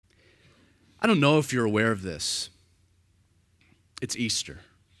I don't know if you're aware of this. It's Easter.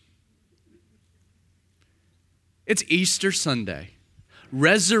 It's Easter Sunday,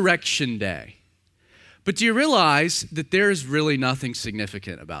 Resurrection Day. But do you realize that there is really nothing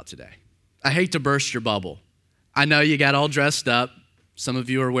significant about today? I hate to burst your bubble. I know you got all dressed up. Some of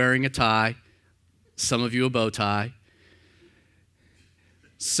you are wearing a tie. Some of you a bow tie.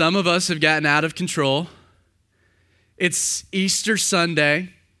 Some of us have gotten out of control. It's Easter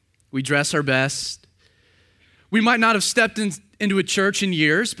Sunday. We dress our best. We might not have stepped into a church in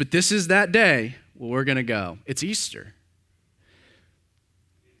years, but this is that day where we're going to go. It's Easter.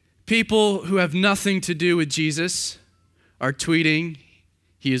 People who have nothing to do with Jesus are tweeting,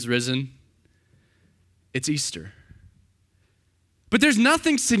 "He is risen." It's Easter. But there's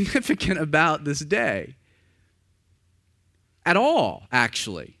nothing significant about this day at all,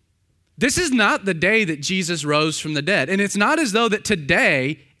 actually. This is not the day that Jesus rose from the dead. And it's not as though that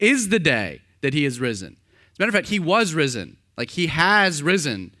today is the day that he is risen. As a matter of fact, he was risen. Like, he has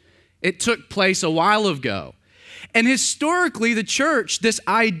risen. It took place a while ago. And historically, the church, this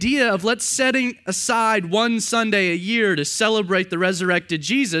idea of let's setting aside one Sunday a year to celebrate the resurrected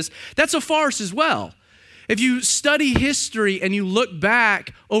Jesus, that's a farce as well. If you study history and you look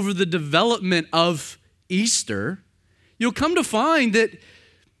back over the development of Easter, you'll come to find that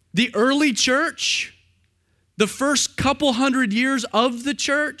the early church, the first couple hundred years of the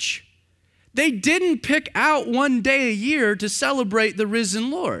church, they didn't pick out one day a year to celebrate the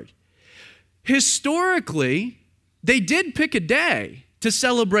risen Lord. Historically, they did pick a day to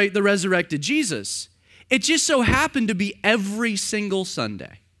celebrate the resurrected Jesus. It just so happened to be every single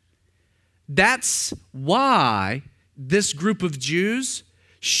Sunday. That's why this group of Jews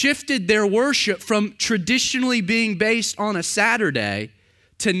shifted their worship from traditionally being based on a Saturday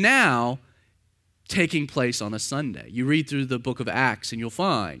to now taking place on a Sunday. You read through the book of Acts and you'll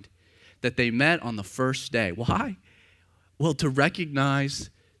find that they met on the first day. Why? Well, to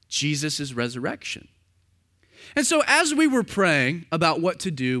recognize Jesus' resurrection. And so as we were praying about what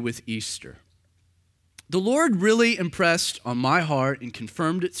to do with Easter, the Lord really impressed on my heart and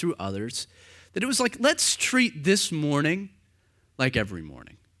confirmed it through others that it was like, let's treat this morning like every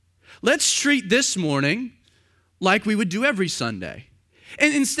morning. Let's treat this morning like we would do every Sunday.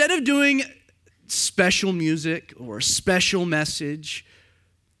 And instead of doing special music or a special message,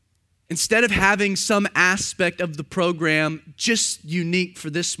 instead of having some aspect of the program just unique for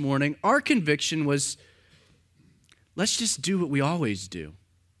this morning, our conviction was, let's just do what we always do.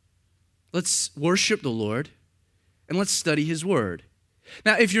 Let's worship the Lord and let's study his word.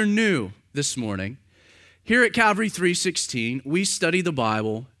 Now, if you're new this morning, here at Calvary 316, we study the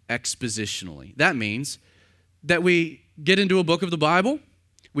Bible expositionally. That means that we get into a book of the Bible,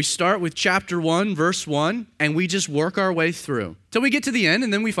 we start with chapter 1, verse 1, and we just work our way through till we get to the end,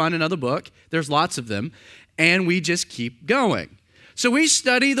 and then we find another book. There's lots of them, and we just keep going. So we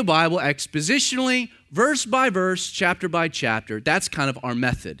study the Bible expositionally, verse by verse, chapter by chapter. That's kind of our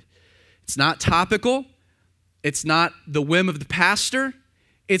method. It's not topical. It's not the whim of the pastor.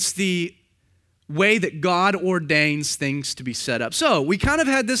 It's the way that God ordains things to be set up. So we kind of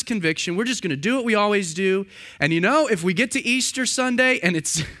had this conviction, we're just going to do what we always do. And if we get to Easter Sunday and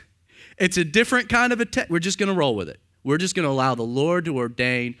it's a different kind of we're just going to roll with it. We're just going to allow the Lord to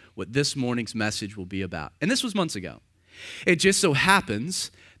ordain what this morning's message will be about. And this was months ago. It just so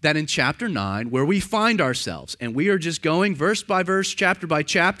happens that in chapter 9, where we find ourselves, and we are just going verse by verse, chapter by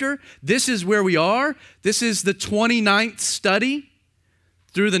chapter, this is where we are. This is the 29th study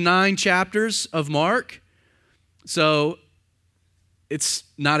through the 9 chapters of Mark. So it's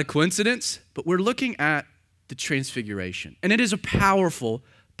not a coincidence, but we're looking at the Transfiguration. And it is a powerful,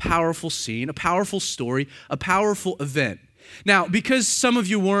 powerful scene, a powerful story, a powerful event. Now, because some of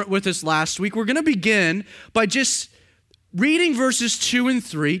you weren't with us last week, we're going to begin by just reading verses 2 and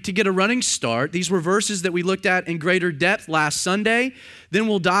 3 to get a running start. These were verses that we looked at in greater depth last Sunday. Then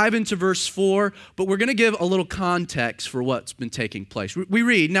we'll dive into verse 4, but we're going to give a little context for what's been taking place. We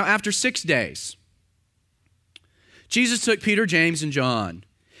read, "Now after 6 days, Jesus took Peter, James, and John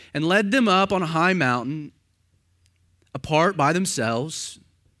and led them up on a high mountain apart by themselves,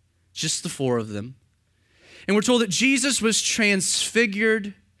 just the 4 of them. And we're told that Jesus was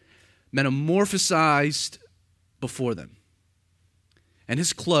transfigured, metamorphosized before them. And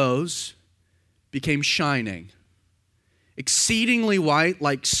his clothes became shining, exceedingly white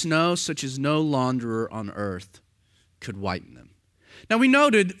like snow, such as no launderer on earth could whiten them." Now, we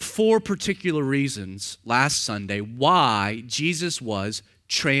noted 4 particular reasons last Sunday why Jesus was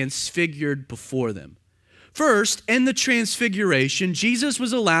transfigured before them. First, in the transfiguration, Jesus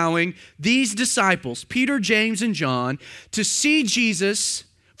was allowing these disciples, Peter, James, and John, to see Jesus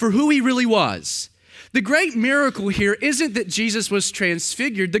for who he really was. The great miracle here isn't that Jesus was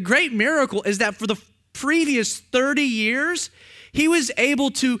transfigured. The great miracle is that for the previous 30 years, he was able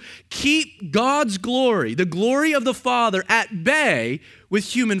to keep God's glory, the glory of the Father, at bay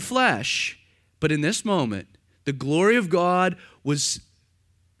with human flesh. But in this moment, the glory of God was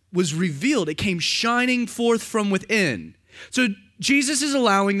revealed. It came shining forth from within. So Jesus is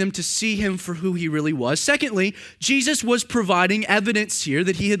allowing them to see him for who he really was. Secondly, Jesus was providing evidence here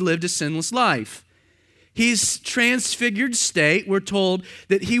that he had lived a sinless life. His transfigured state, we're told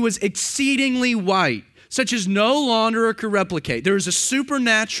that he was exceedingly white, such as no launderer could replicate. There is a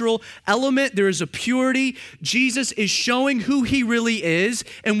supernatural element. There is a purity. Jesus is showing who he really is.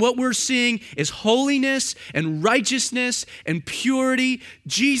 And what we're seeing is holiness and righteousness and purity.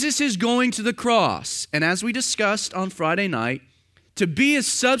 Jesus is going to the cross. And as we discussed on Friday night, to be a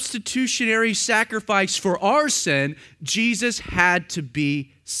substitutionary sacrifice for our sin, Jesus had to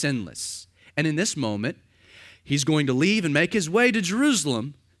be sinless. And in this moment, he's going to leave and make his way to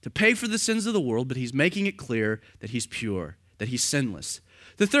Jerusalem to pay for the sins of the world, but he's making it clear that he's pure, that he's sinless.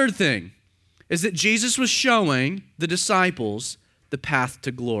 The third thing is that Jesus was showing the disciples the path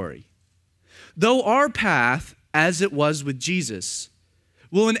to glory. Though our path, as it was with Jesus,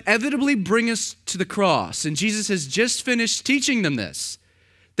 will inevitably bring us to the cross, and Jesus has just finished teaching them this,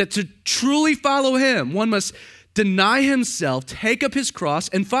 that to truly follow him, one must deny himself, take up his cross,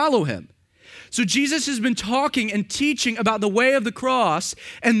 and follow him. So Jesus has been talking and teaching about the way of the cross,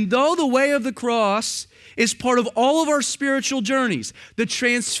 and though the way of the cross is part of all of our spiritual journeys, the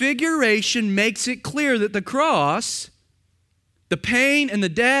transfiguration makes it clear that the cross, the pain and the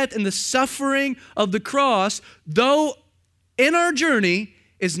death and the suffering of the cross, though in our journey,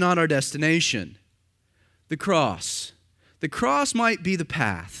 is not our destination. The cross might be the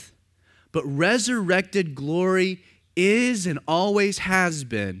path, but resurrected glory is and always has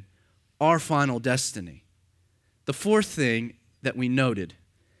been our final destiny. The fourth thing that we noted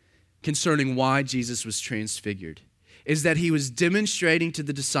concerning why Jesus was transfigured is that he was demonstrating to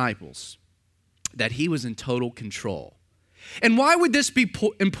the disciples that he was in total control. And why would this be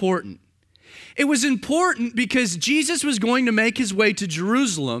important? It was important because Jesus was going to make his way to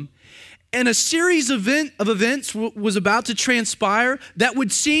Jerusalem, and a series of events was about to transpire that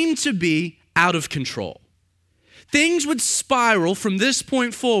would seem to be out of control. Things would spiral from this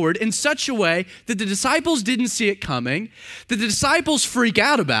point forward in such a way that the disciples didn't see it coming, that the disciples freak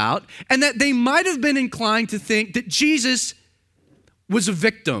out about, and that they might have been inclined to think that Jesus was a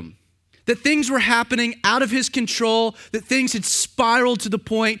victim, that things were happening out of his control, that things had spiraled to the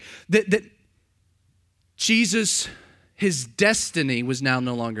point that Jesus, his destiny was now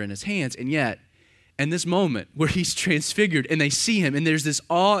no longer in his hands. And yet, in this moment where he's transfigured and they see him and there's this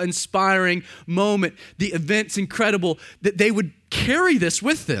awe-inspiring moment, the event's incredible, that they would carry this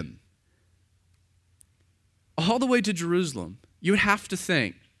with them all the way to Jerusalem. You would have to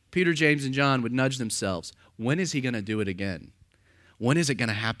think Peter, James, and John would nudge themselves. When is he going to do it again? When is it going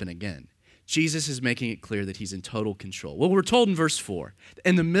to happen again? Jesus is making it clear that he's in total control. Well, we're told in verse 4,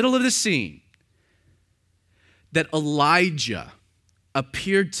 in the middle of the scene, that Elijah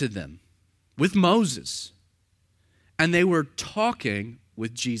appeared to them with Moses, and they were talking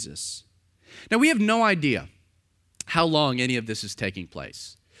with Jesus. Now, we have no idea how long any of this is taking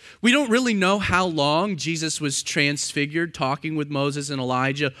place. We don't really know how long Jesus was transfigured, talking with Moses and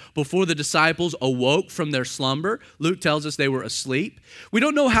Elijah before the disciples awoke from their slumber. Luke tells us they were asleep. We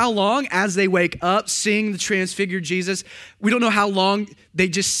don't know how long as they wake up seeing the transfigured Jesus. We don't know how long they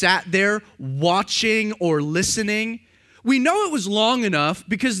just sat there watching or listening. We know it was long enough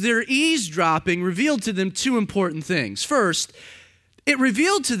because their eavesdropping revealed to them two important things. First, it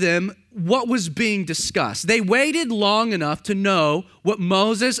revealed to them what was being discussed. They waited long enough to know what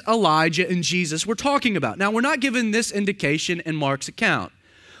Moses, Elijah, and Jesus were talking about. Now, we're not given this indication in Mark's account,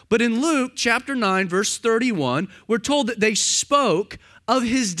 but in Luke chapter 9, verse 31, we're told that they spoke of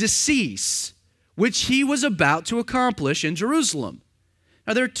his decease, which he was about to accomplish in Jerusalem.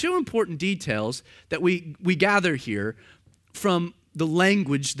 Now, there are two important details that we gather here from the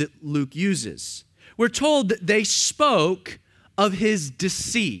language that Luke uses. We're told that they spoke of his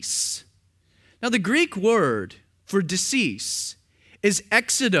decease. Now, the Greek word for decease is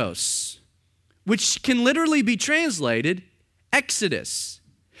exodos, which can literally be translated exodus.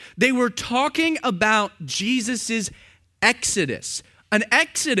 They were talking about Jesus' exodus, an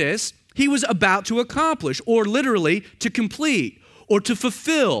exodus he was about to accomplish, or literally to complete, or to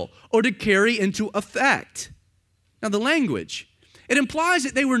fulfill, or to carry into effect. Now, the language, it implies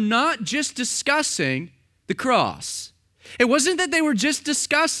that they were not just discussing the cross. It wasn't that they were just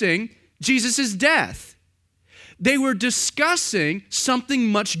discussing Jesus' death. they were discussing something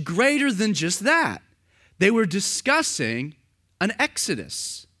much greater than just that. They were discussing an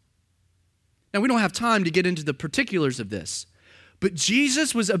exodus. Now, we don't have time to get into the particulars of this, but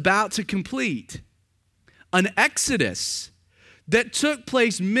Jesus was about to complete an exodus that took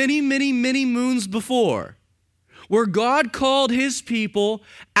place many, many, many moons before, where God called his people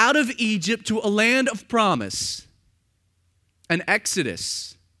out of Egypt to a land of promise. An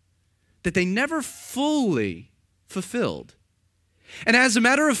exodus that they never fully fulfilled. And as a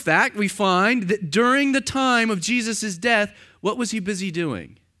matter of fact, we find that during the time of Jesus' death, what was he busy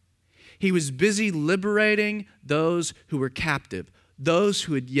doing? He was busy liberating those who were captive, those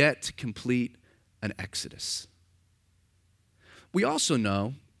who had yet to complete an exodus. We also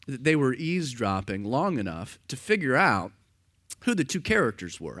know that they were eavesdropping long enough to figure out who the two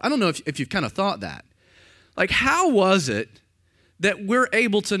characters were. I don't know if you've kind of thought that. Like, how was it that we're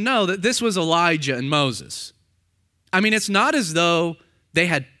able to know that this was Elijah and Moses? I mean, it's not as though they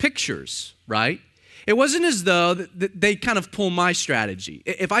had pictures, right? It wasn't as though they kind of pull my strategy.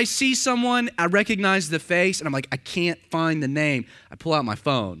 If I see someone, I recognize the face, and I'm like, I can't find the name. I pull out my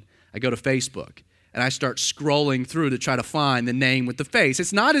phone. I go to Facebook, and I start scrolling through to try to find the name with the face.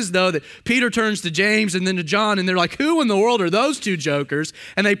 It's not as though that Peter turns to James and then to John, and they're like, who in the world are those two jokers?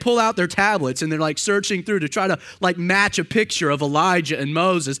 And they pull out their tablets, and they're like searching through to try to like match a picture of Elijah and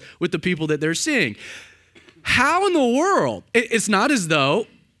Moses with the people that they're seeing. How in the world? It's not as though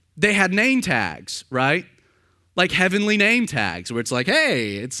they had name tags, right? Like heavenly name tags where it's like,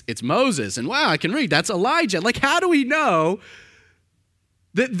 hey, it's Moses, and wow, I can read, that's Elijah. Like, how do we know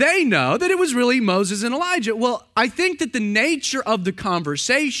that they know that it was really Moses and Elijah? Well, I think that the nature of the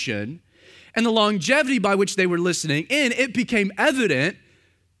conversation and the longevity by which they were listening in, it became evident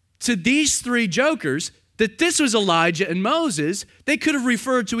to these three jokers that this was Elijah and Moses. They could have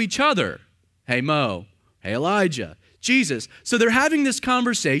referred to each other. Hey, Mo. Hey, Elijah. Jesus. So they're having this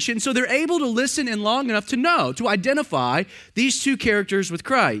conversation, so they're able to listen in long enough to know, to identify these two characters with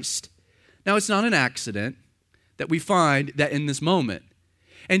Christ. Now, it's not an accident that we find that in this moment.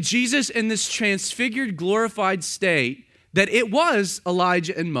 And Jesus, in this transfigured, glorified state, that it was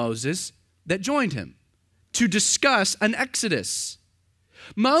Elijah and Moses that joined him to discuss an exodus.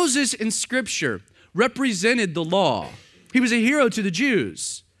 Moses in Scripture represented the law. He was a hero to the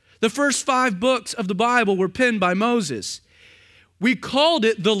Jews. The first 5 books of the Bible were penned by Moses. We called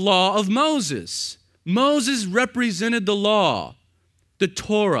it the Law of Moses. Moses represented the law, the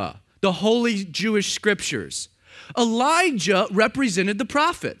Torah, the holy Jewish scriptures. Elijah represented the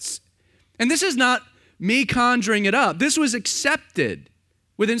prophets. And this is not me conjuring it up. This was accepted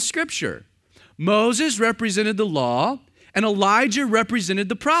within Scripture. Moses represented the law, and Elijah represented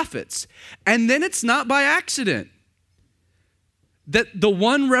the prophets. And then it's not by accident that the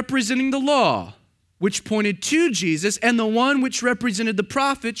one representing the law, which pointed to Jesus, and the one which represented the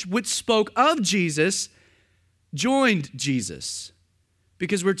prophets, which spoke of Jesus, joined Jesus.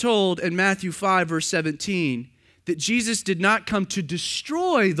 Because we're told in Matthew 5, verse 17, that Jesus did not come to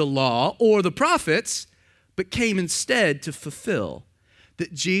destroy the law or the prophets, but came instead to fulfill.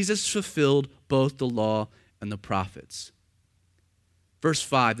 That Jesus fulfilled both the law and the prophets. Verse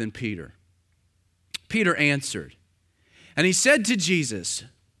 5, then Peter. Peter answered, and he said to Jesus,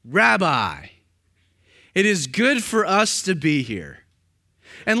 Rabbi, it is good for us to be here.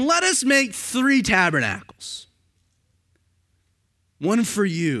 And let us make 3 tabernacles. One for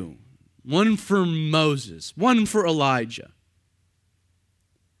you, one for Moses, one for Elijah.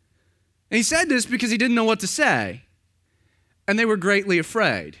 And he said this because he didn't know what to say. And they were greatly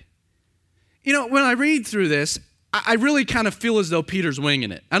afraid. You know, when I read through this, I really kind of feel as though Peter's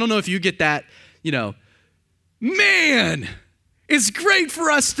winging it. I don't know if you get that, man, it's great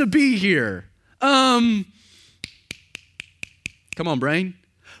for us to be here. Come on, brain.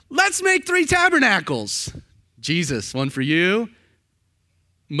 Let's make 3 tabernacles. Jesus, one for you,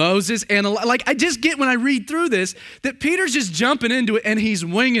 Moses, and I just get when I read through this that Peter's just jumping into it and he's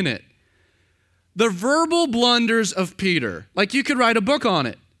winging it. The verbal blunders of Peter, like you could write a book on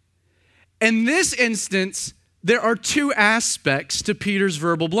it. In this instance, there are 2 aspects to Peter's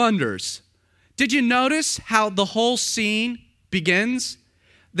verbal blunders. Did you notice how the whole scene begins?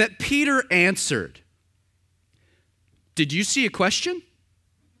 That Peter answered. Did you see a question?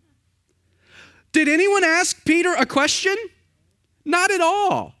 Did anyone ask Peter a question? Not at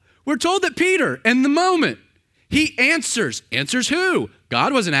all. We're told that Peter, in the moment, he answers. Answers who?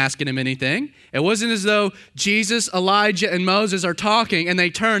 God wasn't asking him anything. It wasn't as though Jesus, Elijah, and Moses are talking and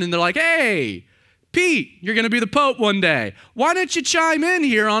they turn and they're like, hey, Pete, you're going to be the Pope one day. Why don't you chime in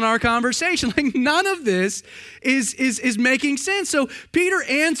here on our conversation? Like, none of this is making sense. So Peter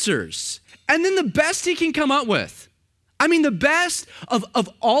answers. And then the best he can come up with. I mean, the best of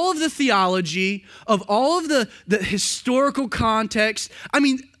all of the theology, of all of the historical context. I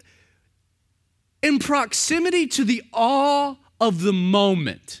mean, in proximity to the awe of the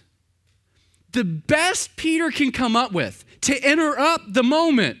moment, the best Peter can come up with to interrupt the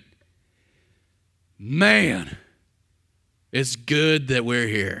moment. Man, it's good that we're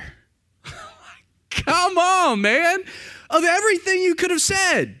here. Come on, man. Of everything you could have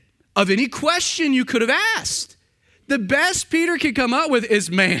said, of any question you could have asked, the best Peter can come up with is,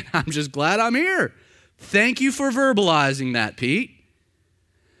 man, I'm just glad I'm here. Thank you for verbalizing that, Pete.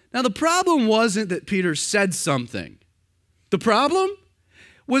 Now, the problem wasn't that Peter said something. The problem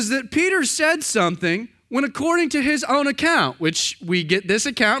was that Peter said something when, according to his own account, which we get this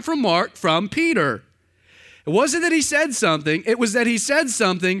account from Mark, from Peter, it wasn't that he said something, it was that he said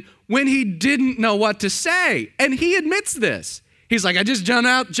something when he didn't know what to say. And he admits this. He's like, I just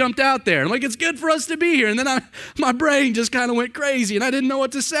jumped out there. I'm like, it's good for us to be here. And then my brain just kind of went crazy and I didn't know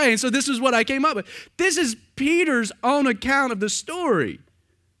what to say. And so this is what I came up with. This is Peter's own account of the story.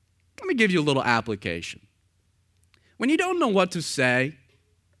 Let me give you a little application. When you don't know what to say,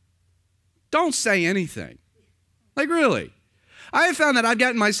 don't say anything. Like, really. I have found that I've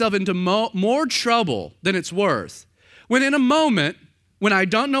gotten myself into more trouble than it's worth when in a moment when I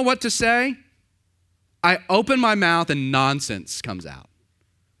don't know what to say, I open my mouth and nonsense comes out.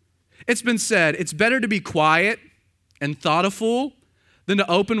 It's been said, it's better to be quiet and thought a fool than to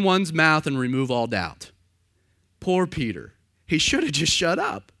open one's mouth and remove all doubt. Poor Peter. He should have just shut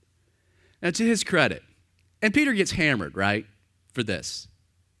up. Now, to his credit, and Peter gets hammered, right, for this.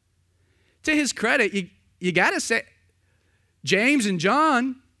 To his credit, you got to say, James and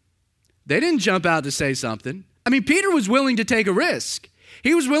John, they didn't jump out to say something. I mean, Peter was willing to take a risk.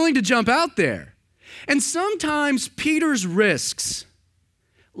 He was willing to jump out there. And sometimes Peter's risks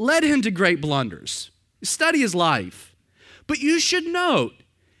led him to great blunders. Study his life. But you should note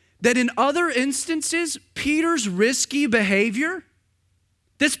that in other instances, Peter's risky behavior,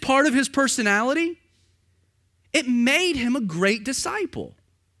 that's part of his personality, it made him a great disciple.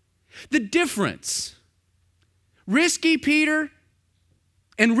 The difference, risky Peter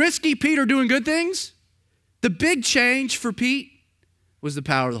and risky Peter doing good things, the big change for Pete was the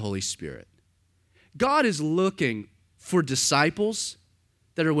power of the Holy Spirit. God is looking for disciples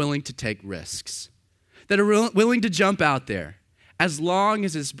that are willing to take risks, that are willing to jump out there, as long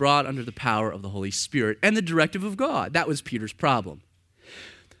as it's brought under the power of the Holy Spirit and the directive of God. That was Peter's problem.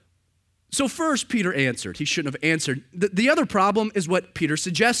 So first, Peter answered. He shouldn't have answered. The other problem is what Peter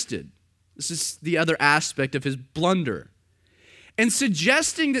suggested. This is the other aspect of his blunder. And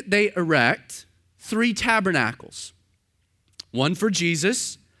suggesting that they erect 3 tabernacles, one for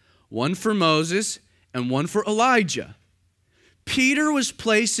Jesus, one for Moses, and one for Elijah. Peter was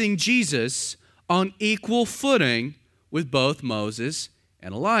placing Jesus on equal footing with both Moses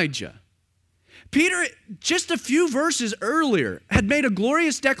and Elijah. Peter, just a few verses earlier, had made a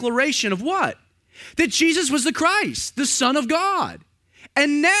glorious declaration of what? That Jesus was the Christ, the Son of God.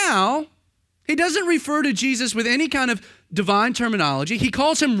 And now, he doesn't refer to Jesus with any kind of divine terminology. He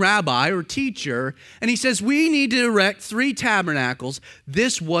calls him rabbi or teacher, and he says, we need to erect 3 tabernacles.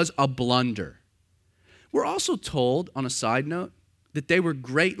 This was a blunder. We're also told, on a side note, that they were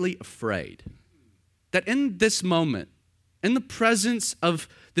greatly afraid. That in this moment, in the presence of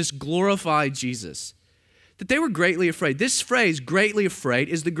this glorified Jesus, that they were greatly afraid. This phrase, greatly afraid,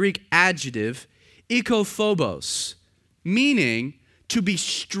 is the Greek adjective ikophobos, meaning to be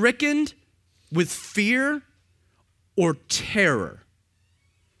stricken with fear or terror.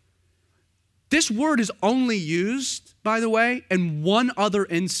 This word is only used, by the way, in one other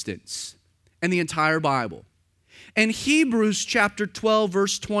instance in the entire Bible. In Hebrews chapter 12,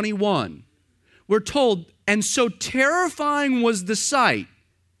 verse 21, we're told, and so terrifying was the sight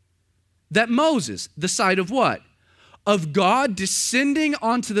that Moses, the sight of what? Of God descending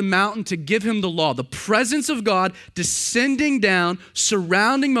onto the mountain to give him the law. The presence of God descending down,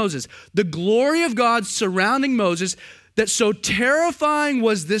 surrounding Moses. The glory of God surrounding Moses, that so terrifying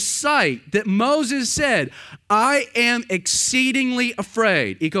was this sight that Moses said, I am exceedingly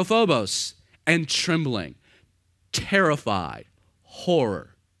afraid, ikophobos, and trembling, terrified,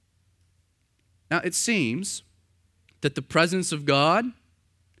 horror. Now it seems that the presence of God,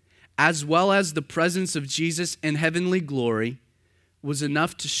 as well as the presence of Jesus in heavenly glory, was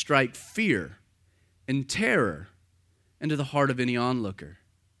enough to strike fear and terror into the heart of any onlooker.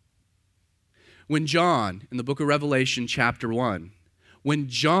 When John, in the book of Revelation, chapter 1, when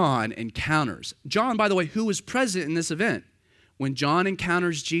John encounters, John, by the way, who was present in this event, when John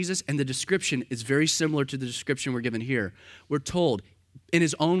encounters Jesus, and the description is very similar to the description we're given here, we're told, in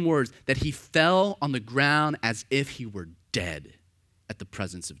his own words, that he fell on the ground as if he were dead at the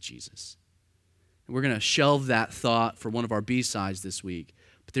presence of Jesus. And we're going to shelve that thought for one of our B-sides this week,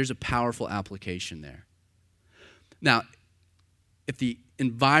 but there's a powerful application there. Now, if the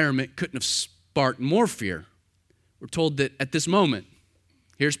environment couldn't have sparked more fear, we're told that at this moment,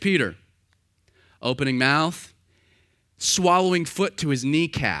 here's Peter, opening mouth, swallowing foot to his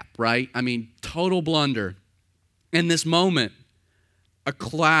kneecap, right? I mean, total blunder. In this moment, a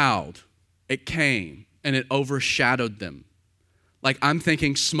cloud, it came and it overshadowed them. Like, I'm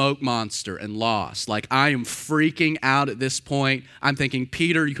thinking Smoke Monster and Lost. Like, I am freaking out at this point. I'm thinking,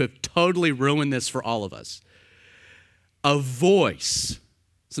 Peter, you have totally ruined this for all of us. A voice.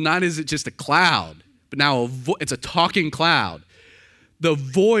 So not is it just a cloud, but now it's a talking cloud. The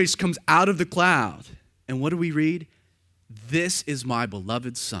voice comes out of the cloud. And what do we read? This is my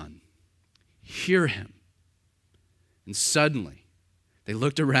beloved Son. Hear him. And suddenly, they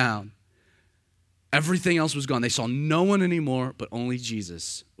looked around. Everything else was gone. They saw no one anymore, but only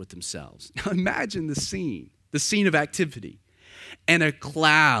Jesus with themselves. Now imagine the scene of activity. And a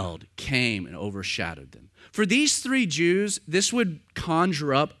cloud came and overshadowed them. For these three Jews, this would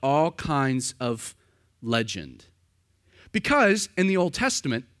conjure up all kinds of legend. Because in the Old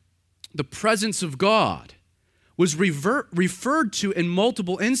Testament, the presence of God was referred to in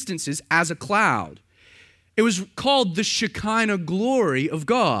multiple instances as a cloud. It was called the Shekinah glory of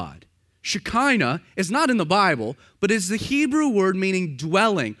God. Shekinah is not in the Bible, but is the Hebrew word meaning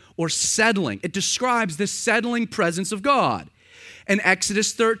dwelling or settling. It describes the settling presence of God. In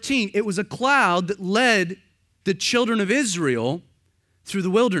Exodus 13, it was a cloud that led the children of Israel through the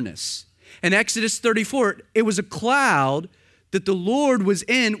wilderness. In Exodus 34, it was a cloud that the Lord was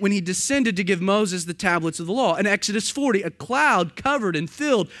in when he descended to give Moses the tablets of the law. In Exodus 40, a cloud covered and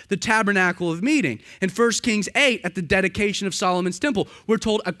filled the tabernacle of meeting. In 1 Kings 8, at the dedication of Solomon's temple, we're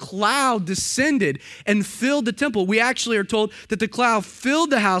told a cloud descended and filled the temple. We actually are told that the cloud filled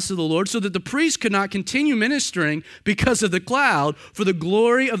the house of the Lord so that the priest could not continue ministering because of the cloud, for the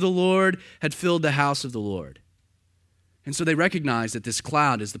glory of the Lord had filled the house of the Lord. And so they recognized that this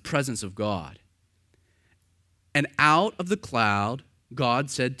cloud is the presence of God. And out of the cloud, God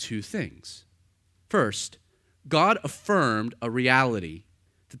said two things. First, God affirmed a reality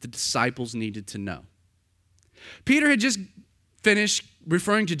that the disciples needed to know. Peter had just finished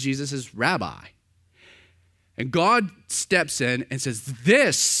referring to Jesus as rabbi. And God steps in and says,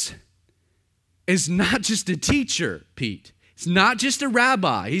 this is not just a teacher, Pete. It's not just a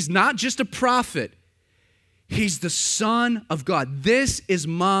rabbi. He's not just a prophet. He's the Son of God. This is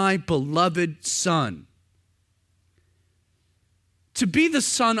my beloved Son. To be the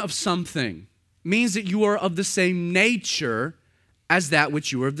son of something means that you are of the same nature as that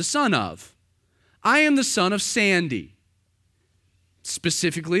which you are the son of. I am the son of Sandy,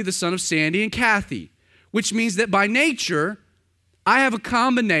 specifically the son of Sandy and Kathy, which means that by nature, I have a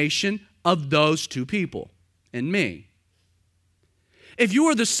combination of those two people in me. If you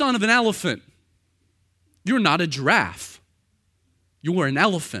are the son of an elephant, you're not a giraffe. You are an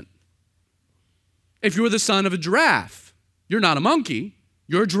elephant. If you're the son of a giraffe, you're not a monkey,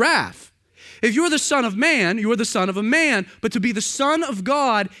 you're a giraffe. If you're the son of man, you are the son of a man. But to be the son of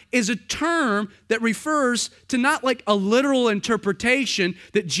God is a term that refers to not like a literal interpretation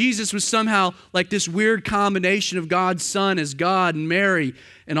that Jesus was somehow like this weird combination of God's son as God and Mary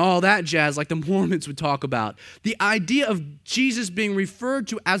and all that jazz like the Mormons would talk about. The idea of Jesus being referred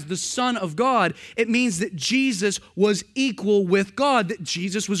to as the Son of God, it means that Jesus was equal with God, that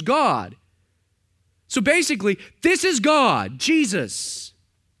Jesus was God. So basically, this is God, Jesus.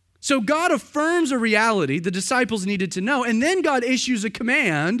 So God affirms a reality the disciples needed to know, and then God issues a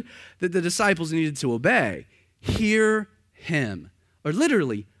command that the disciples needed to obey. Hear him, or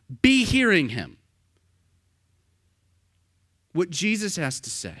literally, be hearing him. What Jesus has to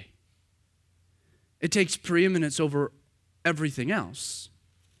say, it takes preeminence over everything else.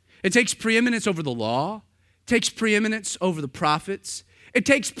 It takes preeminence over the law. It takes preeminence over the prophets. It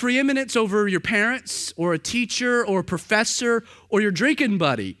takes preeminence over your parents or a teacher or a professor or your drinking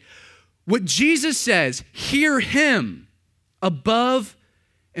buddy. What Jesus says, hear him above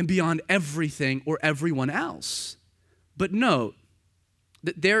and beyond everything or everyone else. But note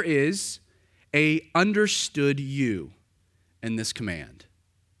that there is a understood you in this command.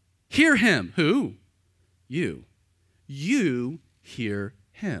 Hear him. Who? You. You hear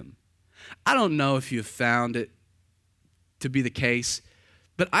him. I don't know if you've found it to be the case,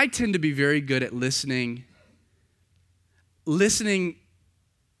 but I tend to be very good at listening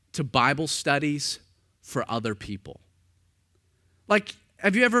to Bible studies for other people. Like,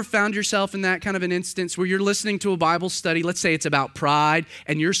 Have you ever found yourself in that kind of an instance where you're listening to a Bible study, let's say it's about pride,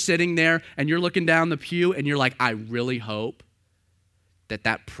 and you're sitting there and you're looking down the pew and you're like, I really hope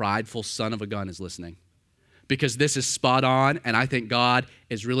that prideful son of a gun is listening, because this is spot on and I think God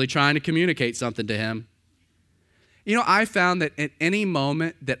is really trying to communicate something to him. You know, I found that at any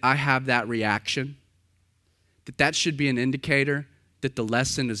moment that I have that reaction, that should be an indicator that the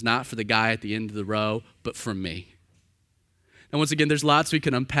lesson is not for the guy at the end of the row, but for me. And once again, there's lots we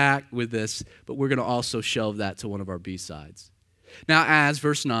can unpack with this, but we're going to also shelve that to one of our B-sides. Now, as,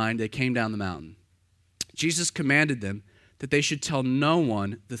 verse 9, they came down the mountain, Jesus commanded them that they should tell no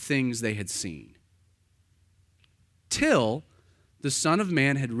one the things they had seen, till the Son of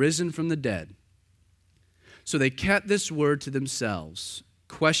Man had risen from the dead. So they kept this word to themselves,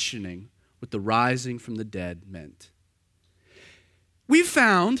 questioning what the rising from the dead meant. We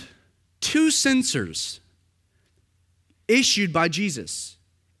found 2 censors issued by Jesus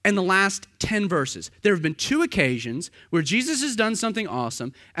in the last 10 verses. There have been 2 occasions where Jesus has done something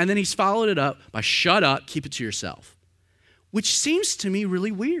awesome, and then he's followed it up by shut up, keep it to yourself, which seems to me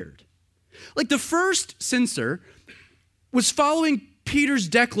really weird. Like the first censor was following Peter's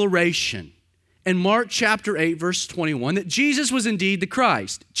declaration in Mark chapter 8, verse 21, that Jesus was indeed the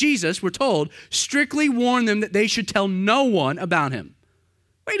Christ. Jesus, we're told, strictly warned them that they should tell no one about him.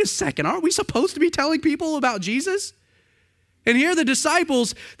 Wait a second, aren't we supposed to be telling people about Jesus? And here the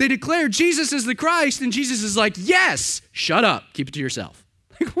disciples, they declare Jesus is the Christ, and Jesus is like, yes, shut up, keep it to yourself.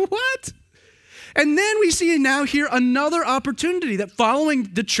 Like, what? And then we see now here another opportunity that following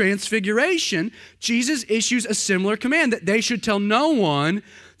the transfiguration, Jesus issues a similar command that they should tell no one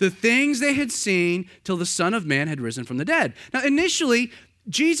the things they had seen till the Son of Man had risen from the dead. Now, initially,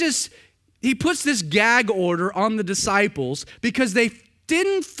 Jesus, he puts this gag order on the disciples because they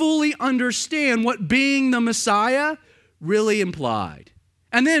didn't fully understand what being the Messiah really implied.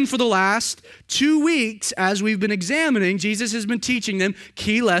 And then for the last 2 weeks, as we've been examining, Jesus has been teaching them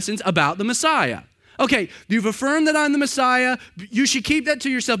key lessons about the Messiah. Okay, you've affirmed that I'm the Messiah. You should keep that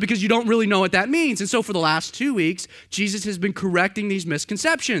to yourself because you don't really know what that means. And so for the last 2 weeks, Jesus has been correcting these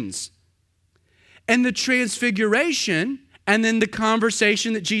misconceptions. And the transfiguration, and then the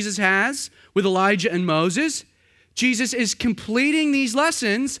conversation that Jesus has with Elijah and Moses, Jesus is completing these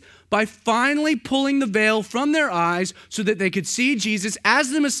lessons by finally pulling the veil from their eyes so that they could see Jesus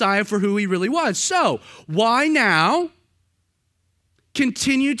as the Messiah for who he really was. So, why now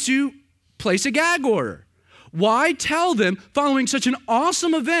continue to place a gag order? Why tell them, following such an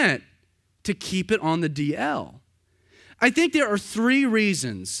awesome event, to keep it on the DL? I think there are 3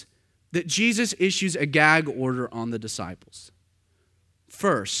 reasons that Jesus issues a gag order on the disciples.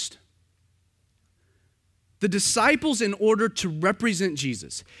 First, the disciples, in order to represent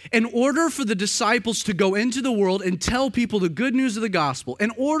Jesus, in order for the disciples to go into the world and tell people the good news of the gospel,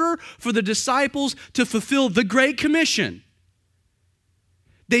 in order for the disciples to fulfill the Great Commission,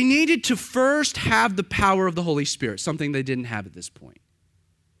 they needed to first have the power of the Holy Spirit, something they didn't have at this point.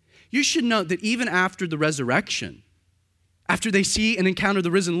 You should note that even after the resurrection, after they see and encounter the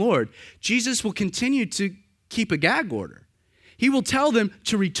risen Lord, Jesus will continue to keep a gag order. He will tell them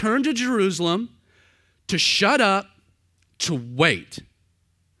to return to Jerusalem, to shut up, to wait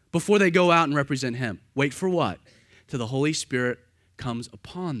before they go out and represent him. Wait for what? Till the Holy Spirit comes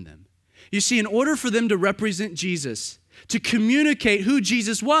upon them. You see, in order for them to represent Jesus, to communicate who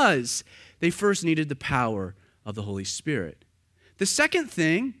Jesus was, they first needed the power of the Holy Spirit. The second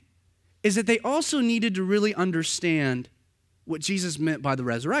thing is that they also needed to really understand what Jesus meant by the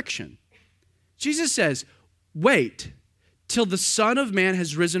resurrection. Jesus says, wait till the Son of Man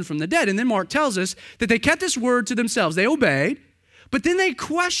has risen from the dead. And then Mark tells us that they kept this word to themselves. They obeyed, but then they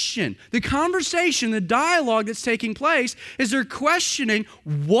question. The conversation, the dialogue that's taking place is they're questioning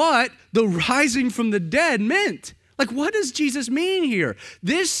what the rising from the dead meant. Like, what does Jesus mean here?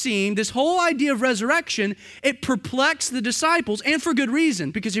 This whole idea of resurrection, it perplexed the disciples, and for good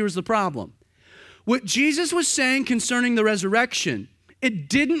reason, because here was the problem. What Jesus was saying concerning the resurrection, it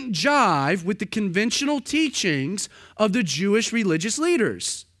didn't jive with the conventional teachings of the Jewish religious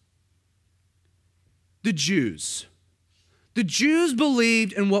leaders. The Jews. The Jews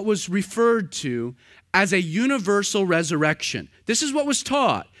believed in what was referred to as a universal resurrection. This is what was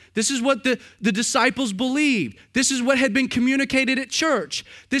taught. This is what the disciples believed. This is what had been communicated at church.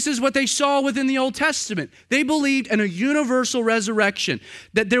 This is what they saw within the Old Testament. They believed in a universal resurrection,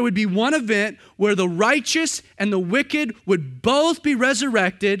 that there would be one event where the righteous and the wicked would both be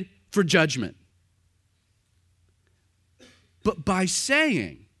resurrected for judgment. But by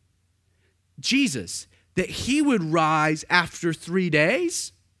saying, Jesus, that he would rise after 3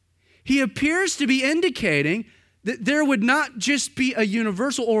 days, he appears to be indicating that there would not just be a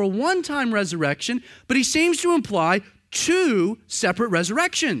universal or a one-time resurrection, but he seems to imply two separate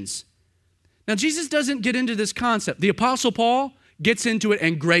resurrections. Now, Jesus doesn't get into this concept. The Apostle Paul gets into it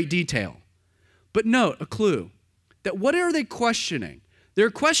in great detail. But note a clue that what are they questioning?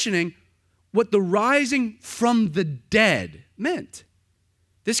 They're questioning what the rising from the dead meant.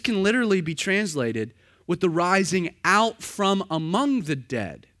 This can literally be translated with the rising out from among the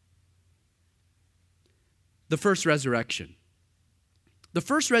dead. The first resurrection. The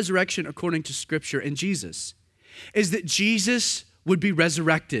first resurrection, according to Scripture and Jesus, is that Jesus would be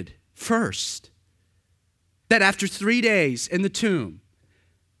resurrected first. That after 3 days in the tomb,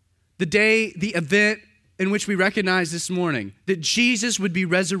 the event in which we recognize this morning, that Jesus would be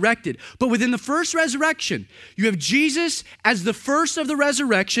resurrected. But within the first resurrection, you have Jesus as the first of the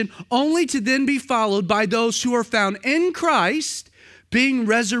resurrection, only to then be followed by those who are found in Christ being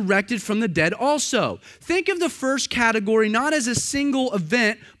resurrected from the dead also. Think of the first category not as a single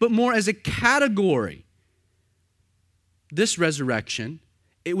event, but more as a category. This resurrection,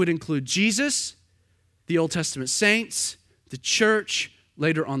 it would include Jesus, the Old Testament saints, the church,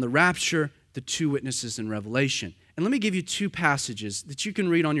 later on the rapture, the two witnesses in Revelation. And let me give you two passages that you can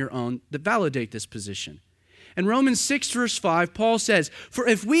read on your own that validate this position. In Romans 6, verse 5, Paul says, "For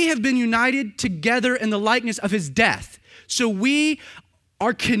if we have been united together in the likeness of his death," so we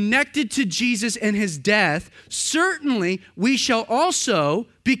are connected to Jesus and his death, "certainly we shall also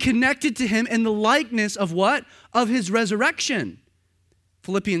be connected to him in the likeness of what? Of his resurrection."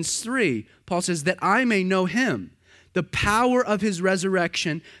 Philippians 3, Paul says, "That I may know him, the power of his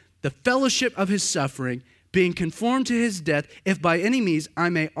resurrection, the fellowship of his suffering, being conformed to his death, if by any means I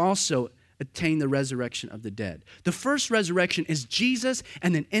may also attain the resurrection of the dead." The first resurrection is Jesus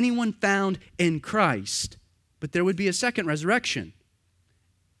and then anyone found in Christ. But there would be a second resurrection.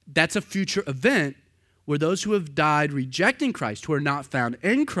 That's a future event where those who have died rejecting Christ, who are not found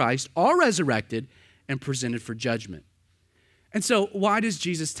in Christ, are resurrected and presented for judgment. And so why does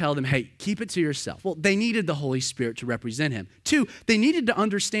Jesus tell them, hey, keep it to yourself? Well, they needed the Holy Spirit to represent him. Two, they needed to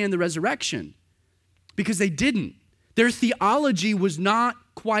understand the resurrection because they didn't. Their theology was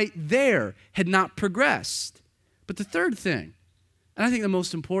not quite there, had not progressed. But the third thing, and I think the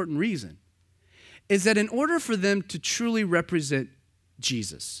most important reason, is that in order for them to truly represent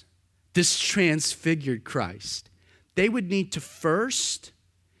Jesus, this transfigured Christ, they would need to first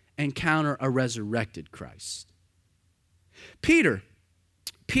encounter a resurrected Christ. Peter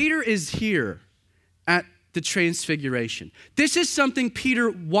is here at the transfiguration. This is something Peter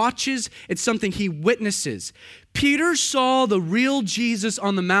watches. It's something he witnesses. Peter saw the real Jesus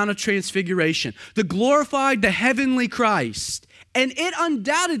on the Mount of Transfiguration, the glorified, the heavenly Christ, and it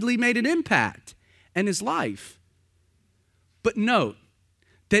undoubtedly made an impact in his life. But note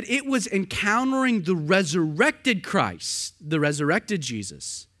that it was encountering the resurrected Christ, the resurrected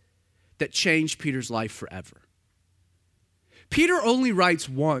Jesus, that changed Peter's life forever. Peter only writes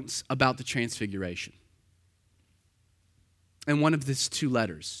once about the transfiguration. In one of his two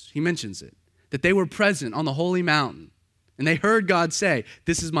letters, he mentions it, that they were present on the holy mountain and they heard God say,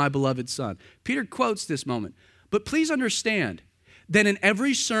 "This is my beloved son." Peter quotes this moment. But please understand that in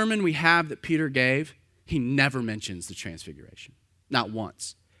every sermon we have that Peter gave, he never mentions the transfiguration, not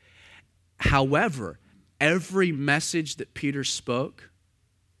once. However, every message that Peter spoke,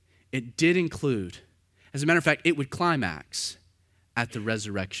 it did include, as a matter of fact, it would climax at the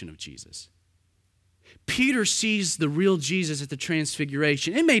resurrection of Jesus. Peter sees the real Jesus at the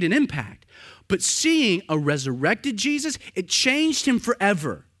transfiguration. It made an impact. But seeing a resurrected Jesus, it changed him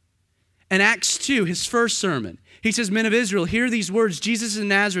forever. In Acts 2, his first sermon, he says, "Men of Israel, hear these words. Jesus of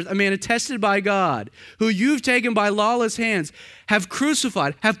Nazareth, a man attested by God, who you've taken by lawless hands, have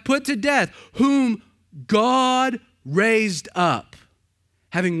crucified, have put to death, whom God raised up,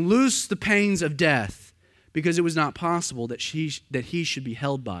 having loosed the pains of death, because it was not possible that he should be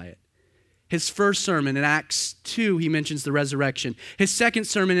held by it." His first sermon in Acts 2, he mentions the resurrection. His second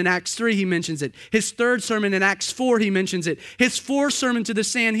sermon in Acts 3, he mentions it. His third sermon in Acts 4, he mentions it. His fourth sermon to the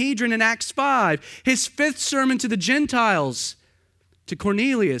Sanhedrin in Acts 5. His fifth sermon to the Gentiles, to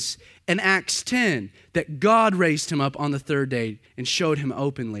Cornelius in Acts 10, that God raised him up on the third day and showed him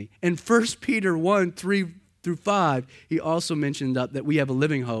openly. In 1 Peter 1, 3 through 5, he also mentioned that we have a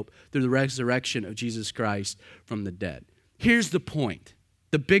living hope through the resurrection of Jesus Christ from the dead. Here's the point.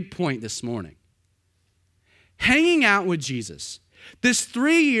 The big point this morning. Hanging out with Jesus, this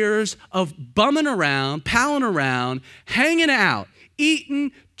 3 years of bumming around, palling around, hanging out,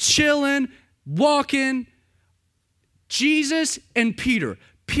 eating, chilling, walking, Jesus and Peter.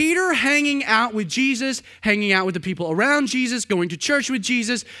 Peter hanging out with Jesus, hanging out with the people around Jesus, going to church with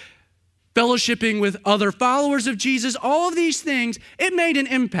Jesus. fellowshipping with other followers of Jesus, all of these things, it made an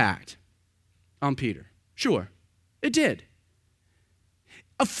impact on Peter. Sure, it did.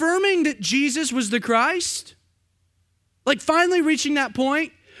 Affirming that Jesus was the Christ, like finally reaching that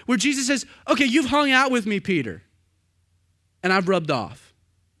point where Jesus says, okay, you've hung out with me, Peter, and I've rubbed off.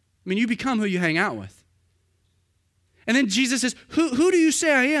 I mean, you become who you hang out with. And then Jesus says, who do you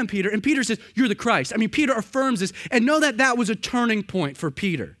say I am, Peter? And Peter says, you're the Christ. I mean, Peter affirms this, and know that that was a turning point for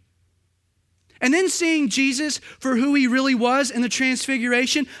Peter. And then seeing Jesus for who he really was in the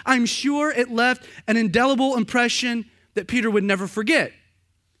transfiguration, I'm sure it left an indelible impression that Peter would never forget.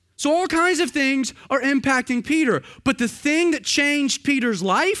 So all kinds of things are impacting Peter. But the thing that changed Peter's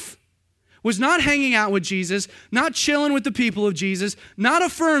life was not hanging out with Jesus, not chilling with the people of Jesus, not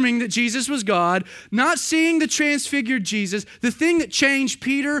affirming that Jesus was God, not seeing the transfigured Jesus. The thing that changed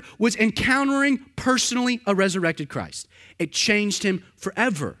Peter was encountering personally a resurrected Christ. It changed him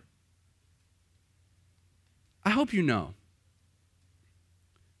forever. I hope you know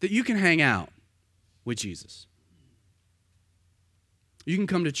that you can hang out with Jesus. You can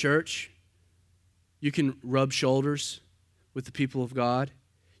come to church. You can rub shoulders with the people of God.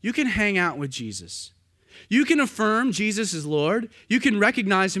 You can hang out with Jesus. You can affirm Jesus is Lord. You can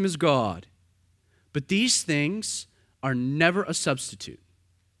recognize him as God. But these things are never a substitute.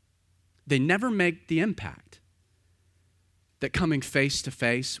 They never make the impact that coming face to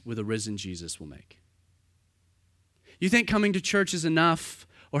face with a risen Jesus will make. You think coming to church is enough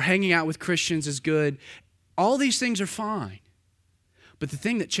or hanging out with Christians is good. All these things are fine. But the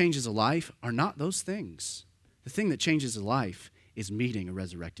thing that changes a life are not those things. The thing that changes a life is meeting a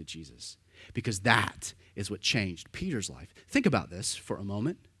resurrected Jesus, because that is what changed Peter's life. Think about this for a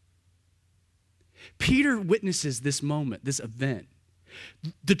moment. Peter witnesses this moment, this event,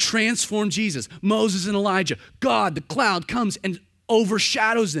 the transformed Jesus, Moses and Elijah. God, the cloud comes and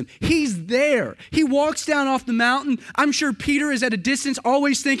overshadows them. He's there. He walks down off the mountain. I'm sure Peter is at a distance,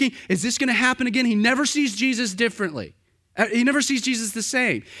 always thinking, is this going to happen again? He never sees Jesus differently. He never sees Jesus the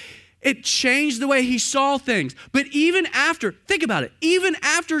same. It changed the way he saw things. But even after, think about it, even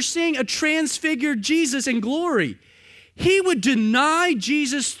after seeing a transfigured Jesus in glory, he would deny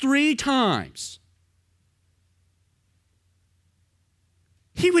Jesus 3 times.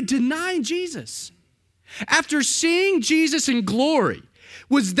 He would deny Jesus. After seeing Jesus in glory,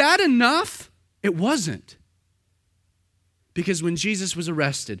 was that enough? It wasn't. Because when Jesus was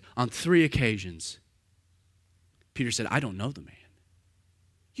arrested on 3 occasions, Peter said, I don't know the man.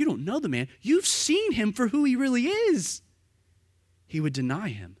 You don't know the man. You've seen him for who he really is. He would deny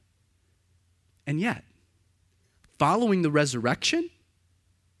him. And yet, following the resurrection,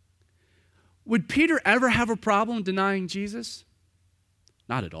 would Peter ever have a problem denying Jesus?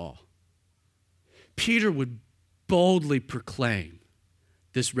 Not at all. Peter would boldly proclaim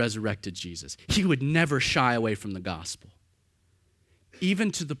this resurrected Jesus. He would never shy away from the gospel,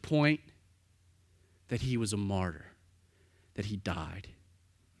 even to the point that he was a martyr, that he died.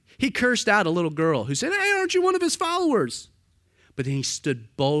 He cursed out a little girl who said, hey, aren't you one of his followers? But then he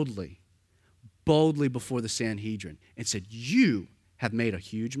stood boldly before the Sanhedrin and said, you have made a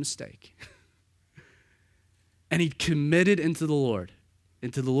huge mistake. And he committed into the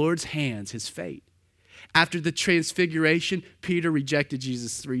Lord's hands, his fate. After the transfiguration, Peter rejected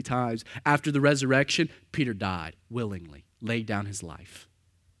Jesus 3 times. After the resurrection, Peter died willingly, laid down his life.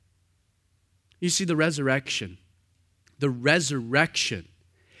 You see, the resurrection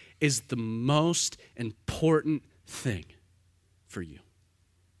is the most important thing for you.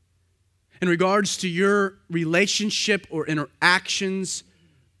 In regards to your relationship or interactions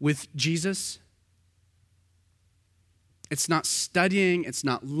with Jesus, it's not studying, it's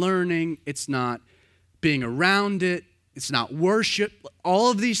not learning, it's not being around it, it's not worship.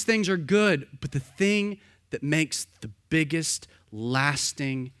 All of these things are good, but the thing that makes the biggest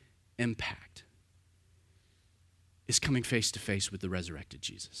lasting impact is coming face to face with the resurrected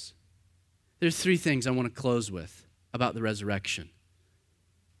Jesus. There's 3 things I want to close with about the resurrection.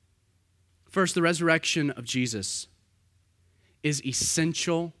 First, the resurrection of Jesus is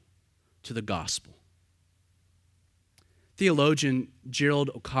essential to the gospel. Theologian Gerald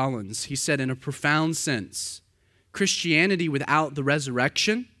O'Collins, he said in a profound sense, Christianity without the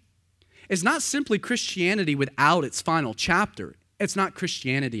resurrection is not simply Christianity without its final chapter. It's not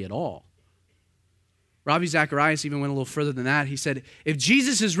Christianity at all. Ravi Zacharias even went a little further than that. He said, if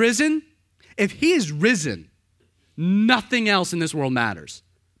Jesus is risen, if he is risen, nothing else in this world matters.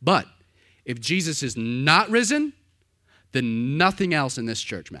 But if Jesus is not risen, then nothing else in this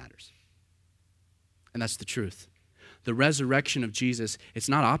church matters. And that's the truth. The resurrection of Jesus, it's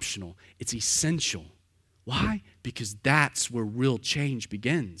not optional, it's essential. Why? Because that's where real change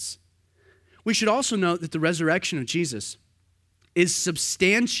begins. We should also note that the resurrection of Jesus is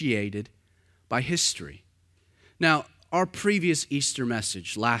substantiated by history. Now, our previous Easter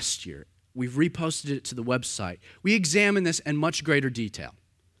message last year, we've reposted it to the website. We examine this in much greater detail.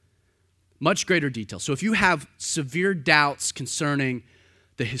 Much greater detail. So if you have severe doubts concerning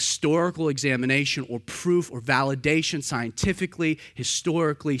the historical examination or proof or validation scientifically,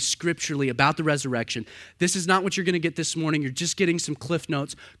 historically, scripturally about the resurrection, this is not what you're going to get this morning. You're just getting some cliff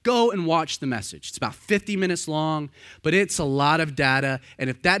notes. Go and watch the message. It's about 50 minutes long, but it's a lot of data. And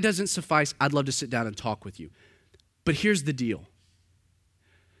if that doesn't suffice, I'd love to sit down and talk with you. But here's the deal.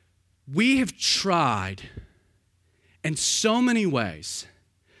 We have tried in so many ways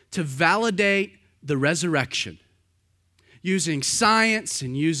to validate the resurrection using science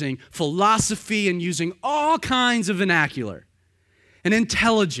and using philosophy and using all kinds of vernacular and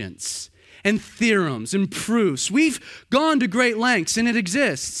intelligence and theorems and proofs. We've gone to great lengths and it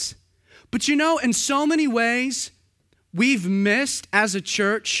exists. But you know, in so many ways, we've missed as a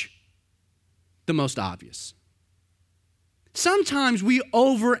church the most obvious. Sometimes we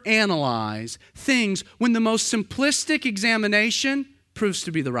overanalyze things when the most simplistic examination proves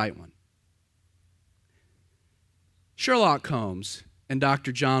to be the right one. Sherlock Holmes and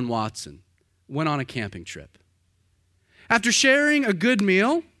Dr. John Watson went on a camping trip. After sharing a good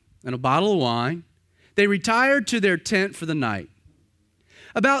meal and a bottle of wine, they retired to their tent for the night.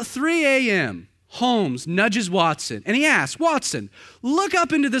 About 3 a.m., Holmes nudges Watson and he asks, "Watson, look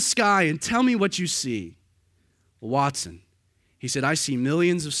up into the sky and tell me what you see." Watson, he said, "I see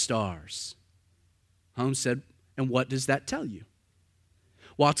millions of stars." Holmes said, "And what does that tell you?"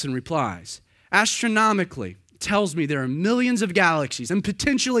 Watson replies, "Astronomically, it tells me there are millions of galaxies and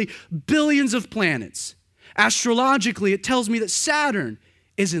potentially billions of planets. Astrologically, it tells me that Saturn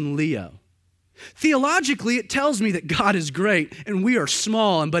is in Leo. Theologically, it tells me that God is great and we are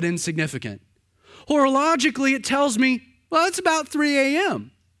small and but insignificant. Horologically, it tells me, well, it's about 3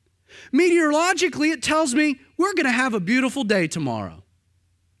 a.m. Meteorologically, it tells me we're going to have a beautiful day tomorrow.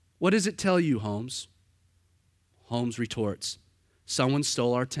 What does it tell you, Holmes?" Holmes retorts, "Someone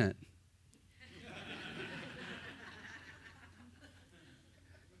stole our tent."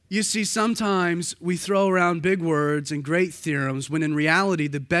 You see, sometimes we throw around big words and great theorems when in reality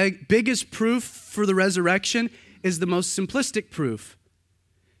the biggest proof for the resurrection is the most simplistic proof.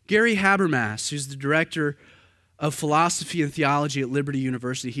 Gary Habermas, who's the director of philosophy and theology at Liberty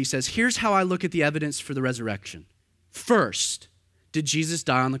University, he says, "Here's how I look at the evidence for the resurrection. First, did Jesus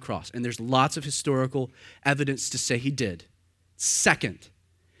die on the cross?" And there's lots of historical evidence to say he did. Second,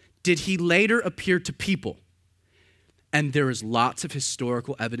 did he later appear to people? And there is lots of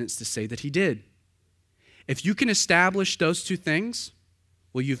historical evidence to say that he did. If you can establish those two things,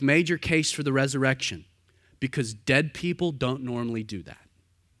 well, you've made your case for the resurrection because dead people don't normally do that.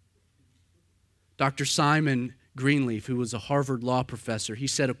 Dr. Simon Greenleaf, who was a Harvard law professor, he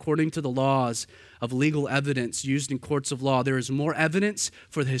said, according to the laws of legal evidence used in courts of law, there is more evidence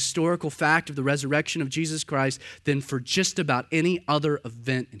for the historical fact of the resurrection of Jesus Christ than for just about any other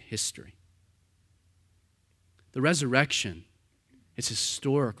event in history. The resurrection is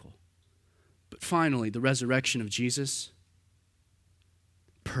historical. But finally, the resurrection of Jesus,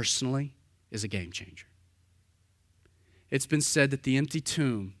 personally, is a game changer. It's been said that the empty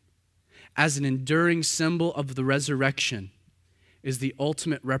tomb, as an enduring symbol of the resurrection, is the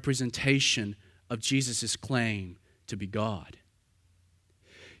ultimate representation of Jesus' claim to be God.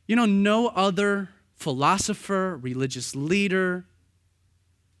 You know, no other philosopher, religious leader,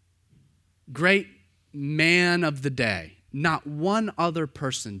 great man of the day, not one other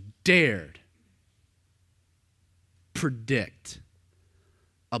person dared predict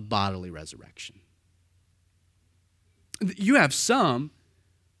a bodily resurrection. You have some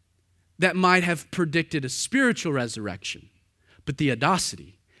that might have predicted a spiritual resurrection, but the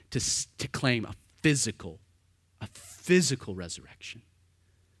audacity to claim a physical resurrection.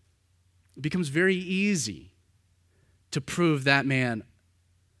 It becomes very easy to prove that man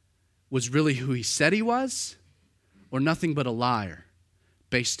was really who he said he was, or nothing but a liar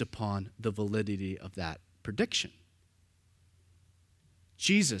based upon the validity of that prediction.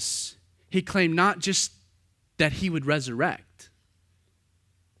 Jesus, he claimed not just that he would resurrect,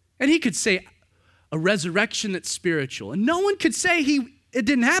 and he could say a resurrection that's spiritual, and no one could say it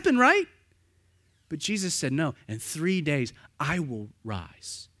didn't happen, right? But Jesus said, no, in 3 days I will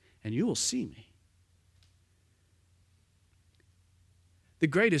rise, and you will see me. The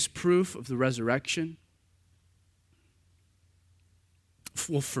greatest proof of the resurrection,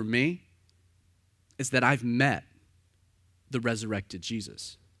 well, for me, is that I've met the resurrected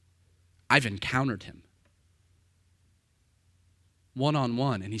Jesus. I've encountered him.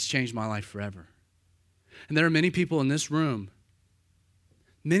 one-on-one, and he's changed my life forever. And there are many people in this room,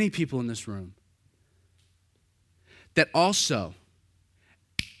 that also,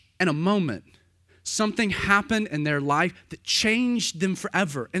 in a moment, something happened in their life that changed them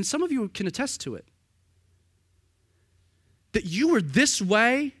forever. And some of you can attest to it. That you were this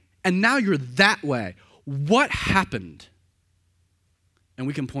way, and now you're that way. What happened? And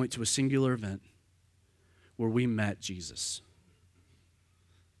we can point to a singular event where we met Jesus.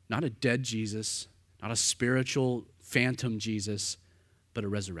 Not a dead Jesus, not a spiritual phantom Jesus, but a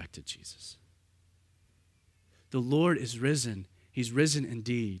resurrected Jesus. The Lord is risen. He's risen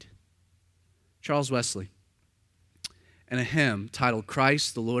indeed. Charles Wesley, in a hymn titled,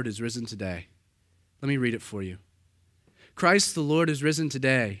 "Christ the Lord is Risen Today." Let me read it for you. Christ the Lord is risen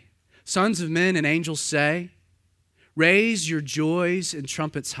today. Sons of men and angels say, raise your joys and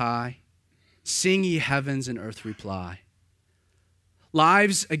trumpets high. Sing ye heavens and earth reply.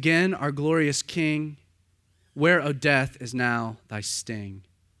 Lives again our glorious King. Where, O death, is now thy sting?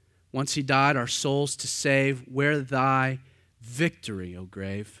 Once he died our souls to save. Where thy victory, O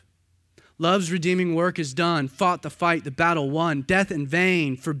grave? Love's redeeming work is done. Fought the fight, the battle won. Death in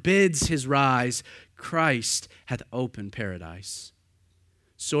vain forbids his rise. Christ hath opened paradise.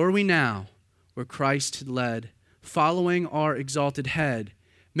 So are we now, where Christ had led, following our exalted head.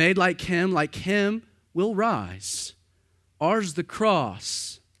 Made like him we'll rise. Ours the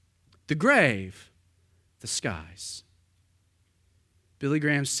cross, the grave, the skies. Billy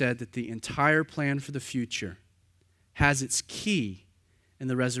Graham said that the entire plan for the future has its key in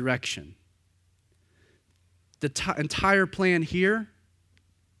the resurrection. The entire plan here,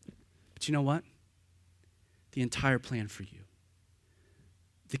 but you know what? The entire plan for you.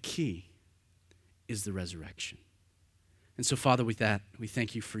 The key is the resurrection. And so, Father, with that, we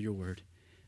thank you for your word.